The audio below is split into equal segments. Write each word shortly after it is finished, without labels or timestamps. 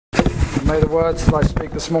May the words that I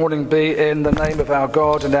speak this morning be in the name of our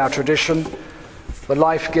God and our tradition, the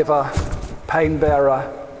life-giver,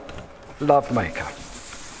 pain-bearer, love-maker.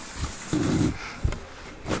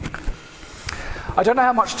 I don't know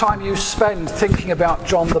how much time you spend thinking about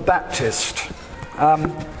John the Baptist. I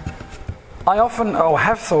often, or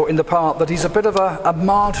have thought in the past, that he's a bit of a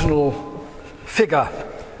marginal figure,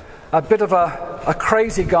 a bit of a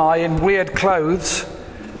crazy guy in weird clothes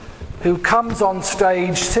who comes on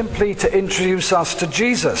stage simply to introduce us to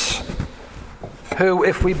Jesus, who,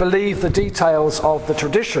 if we believe the details of the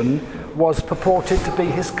tradition, was purported to be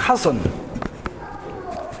his cousin.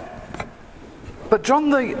 But John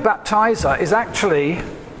the Baptizer is actually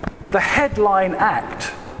the headline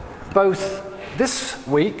act, both this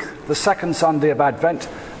week, the second Sunday of Advent,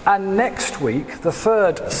 and next week, the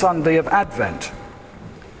third Sunday of Advent.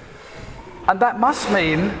 And that must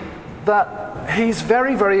mean that he's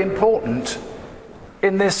very, very important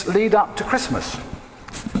in this lead up to Christmas.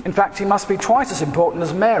 In fact, he must be twice as important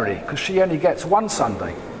as Mary, because she only gets one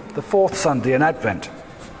Sunday, the fourth Sunday in Advent.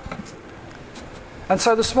 And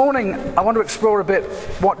so this morning, I want to explore a bit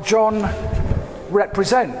what John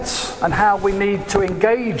represents and how we need to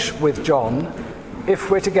engage with John if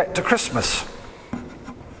we're to get to Christmas.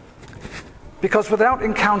 Because without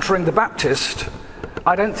encountering the Baptist,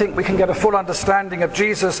 I don't think we can get a full understanding of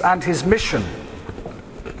Jesus and his mission.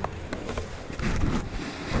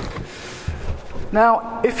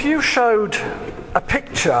 Now, if you showed a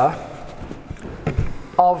picture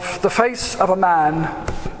of the face of a man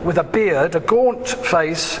with a beard, a gaunt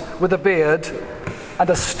face with a beard, and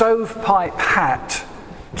a stovepipe hat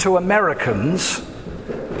to Americans,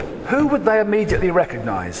 who would they immediately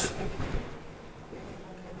recognize?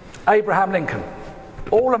 Abraham Lincoln.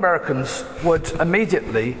 All Americans would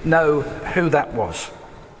immediately know who that was.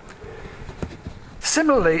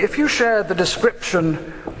 Similarly, if you share the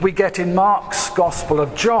description we get in Mark's Gospel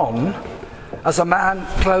of John as a man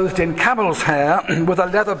clothed in camel's hair with a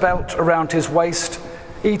leather belt around his waist,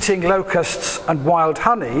 eating locusts and wild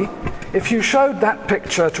honey, if you showed that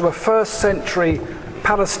picture to a first century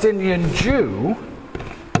Palestinian Jew,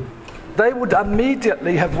 they would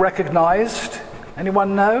immediately have recognized,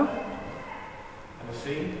 anyone know?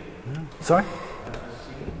 Sorry?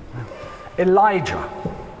 Elijah.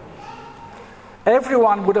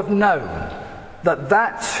 Everyone would have known that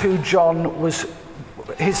that's who John was.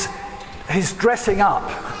 His dressing up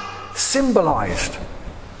symbolized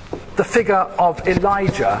the figure of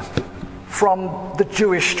Elijah from the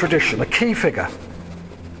Jewish tradition, a key figure.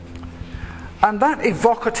 And that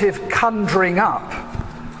evocative conjuring up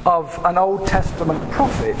of an Old Testament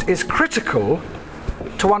prophet is critical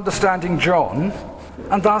to understanding John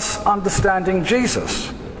and thus understanding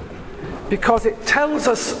Jesus, because it tells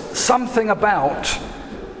us something about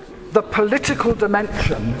the political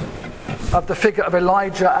dimension of the figure of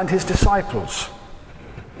Elijah and his disciples.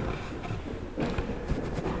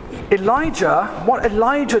 What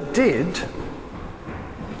Elijah did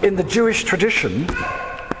in the Jewish tradition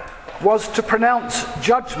was to pronounce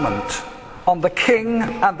judgment on the king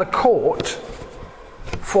and the court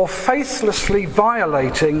for faithlessly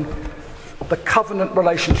violating the covenant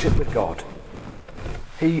relationship with God.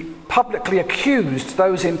 He publicly accused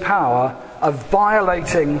those in power of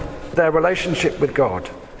violating their relationship with God.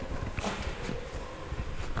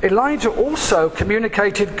 Elijah also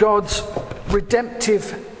communicated God's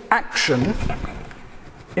redemptive action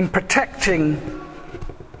in protecting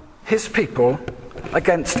his people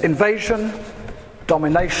against invasion,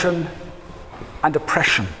 domination, and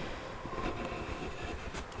oppression.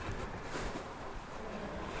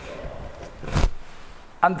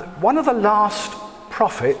 And one of the last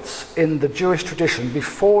prophets in the Jewish tradition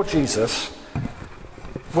before Jesus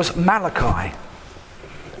was Malachi.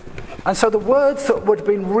 And so the words that would have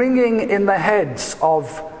been ringing in the heads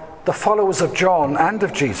of the followers of John and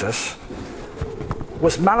of Jesus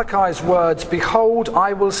was Malachi's words, "Behold,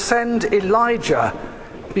 I will send Elijah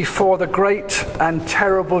before the great and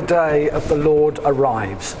terrible day of the Lord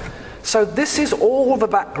arrives." So this is all the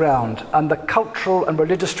background and the cultural and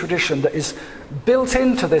religious tradition that is built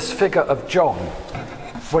into this figure of John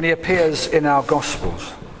when he appears in our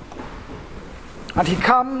Gospels. And he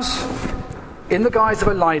comes in the guise of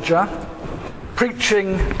Elijah,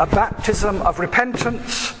 preaching a baptism of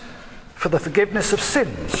repentance for the forgiveness of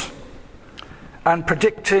sins, and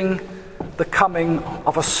predicting the coming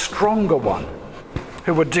of a stronger one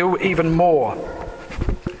who would do even more.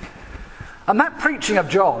 And that preaching of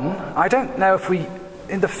John, I don't know if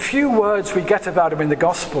in the few words we get about him in the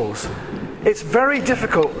Gospels, it's very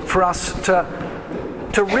difficult for us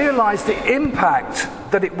to realize the impact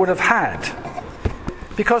that it would have had.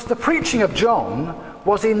 Because the preaching of John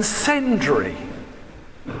was incendiary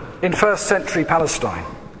in first century Palestine.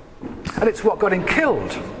 And it's what got him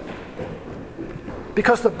killed.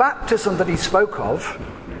 Because the baptism that he spoke of,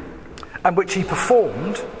 and which he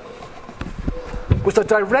performed, was a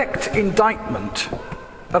direct indictment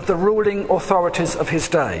of the ruling authorities of his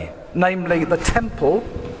day, namely the temple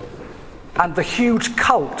and the huge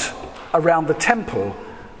cult around the temple,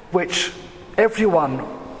 which everyone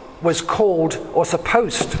was called or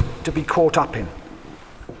supposed to be caught up in.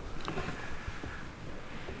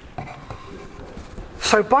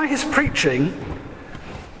 So by his preaching,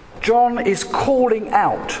 John is calling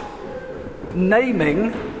out,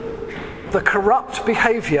 naming the corrupt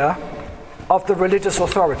behaviour of the religious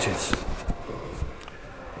authorities.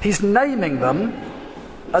 He's naming them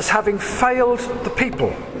as having failed the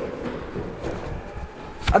people.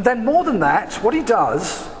 And then more than that, what he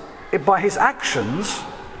does, by his actions,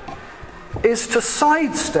 is to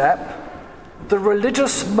sidestep the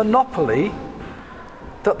religious monopoly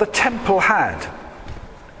that the temple had.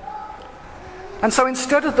 And so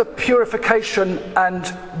instead of the purification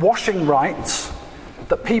and washing rites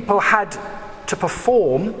that people had to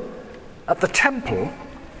perform at the temple,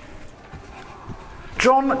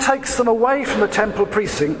 John takes them away from the temple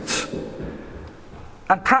precincts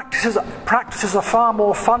and practices a far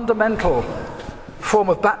more fundamental form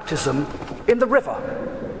of baptism in the river,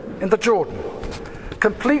 in the Jordan,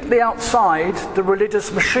 completely outside the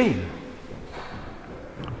religious machine.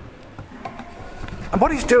 And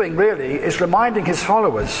what he's doing really is reminding his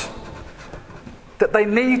followers that they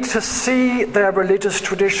need to see their religious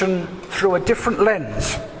tradition through a different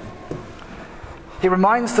lens. He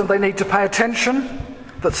reminds them they need to pay attention,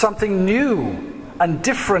 that something new and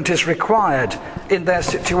different is required in their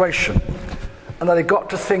situation, and that they've got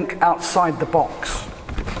to think outside the box.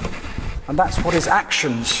 And that's what his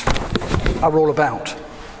actions are all about.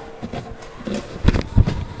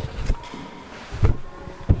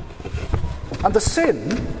 And the sin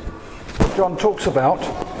John talks about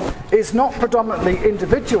is not predominantly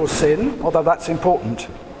individual sin, although that's important,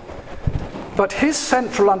 but his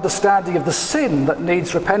central understanding of the sin that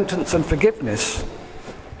needs repentance and forgiveness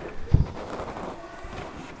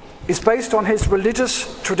is based on his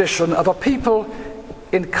religious tradition of a people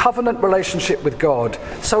in covenant relationship with God.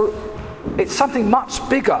 So it's something much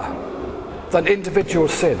bigger than individual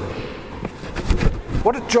sin.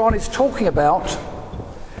 What John is talking about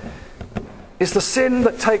is the sin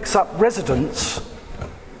that takes up residence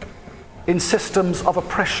in systems of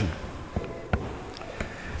oppression.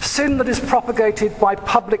 Sin that is propagated by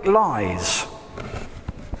public lies.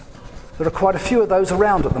 There are quite a few of those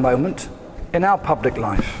around at the moment in our public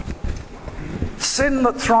life. Sin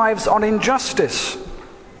that thrives on injustice.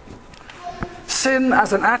 Sin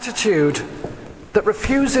as an attitude that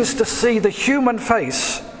refuses to see the human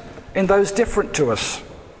face in those different to us.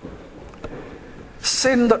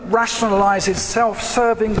 Sin that rationalizes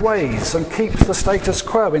self-serving ways and keeps the status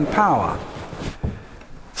quo in power.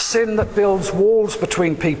 Sin that builds walls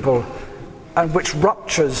between people and which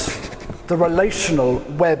ruptures the relational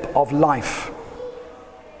web of life.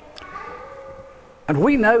 And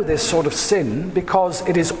we know this sort of sin because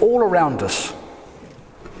it is all around us.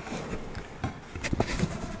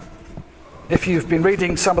 If you've been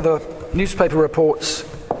reading some of the newspaper reports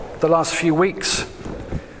the last few weeks,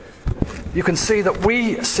 you can see that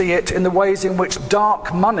we see it in the ways in which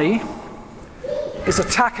dark money is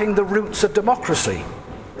attacking the roots of democracy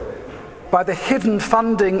by the hidden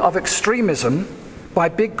funding of extremism by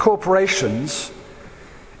big corporations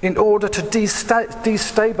in order to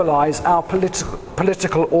destabilize our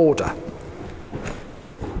political order.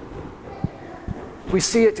 We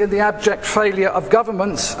see it in the abject failure of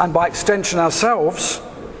governments, and by extension ourselves,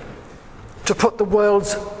 to put the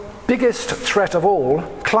world's biggest threat of all,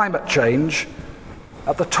 climate change,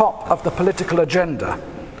 at the top of the political agenda.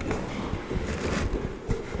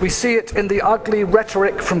 We see it in the ugly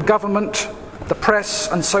rhetoric from government, the press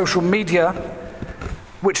and social media,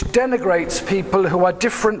 which denigrates people who are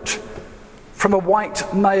different from a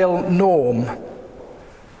white male norm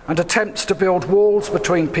and attempts to build walls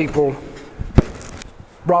between people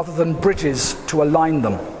rather than bridges to align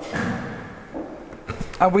them.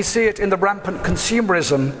 And we see it in the rampant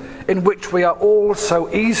consumerism in which we are all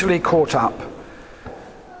so easily caught up,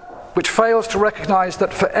 which fails to recognize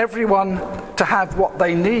that for everyone to have what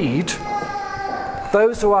they need,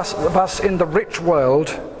 those of us in the rich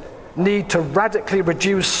world need to radically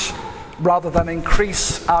reduce rather than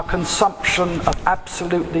increase our consumption of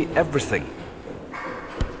absolutely everything.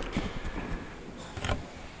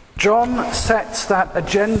 John sets that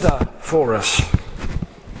agenda for us.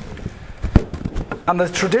 And the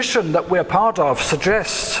tradition that we're part of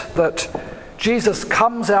suggests that Jesus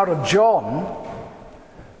comes out of John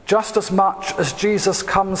just as much as Jesus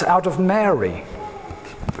comes out of Mary.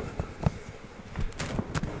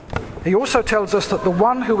 He also tells us that the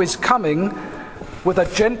one who is coming with a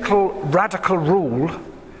gentle, radical rule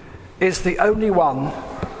is the only one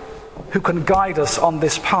who can guide us on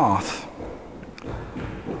this path,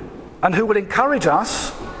 and who will encourage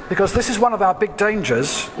us, because this is one of our big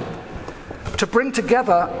dangers, to bring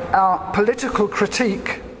together our political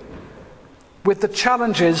critique with the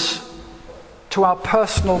challenges to our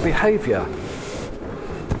personal behaviour.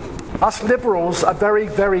 Us liberals are very,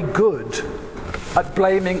 very good at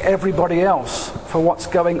blaming everybody else for what's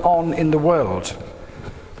going on in the world.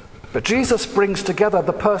 But Jesus brings together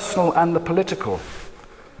the personal and the political.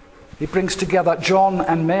 He brings together John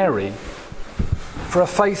and Mary for a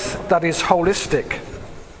faith that is holistic.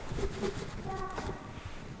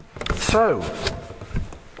 So,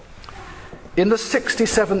 in the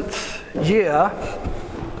 67th year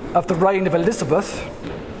of the reign of Elizabeth,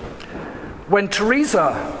 when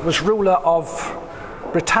Teresa was ruler of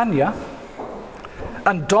Britannia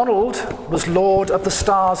and Donald was Lord of the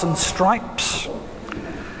Stars and Stripes,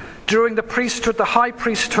 during the high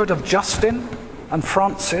priesthood of Justin and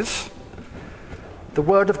Francis, the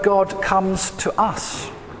word of God comes to us.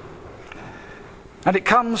 And it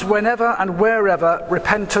comes whenever and wherever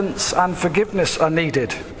repentance and forgiveness are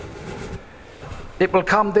needed. It will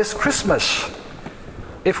come this Christmas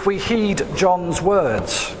if we heed John's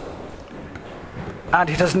words. And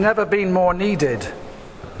it has never been more needed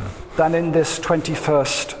than in this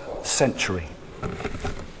 21st century.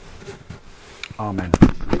 Amen.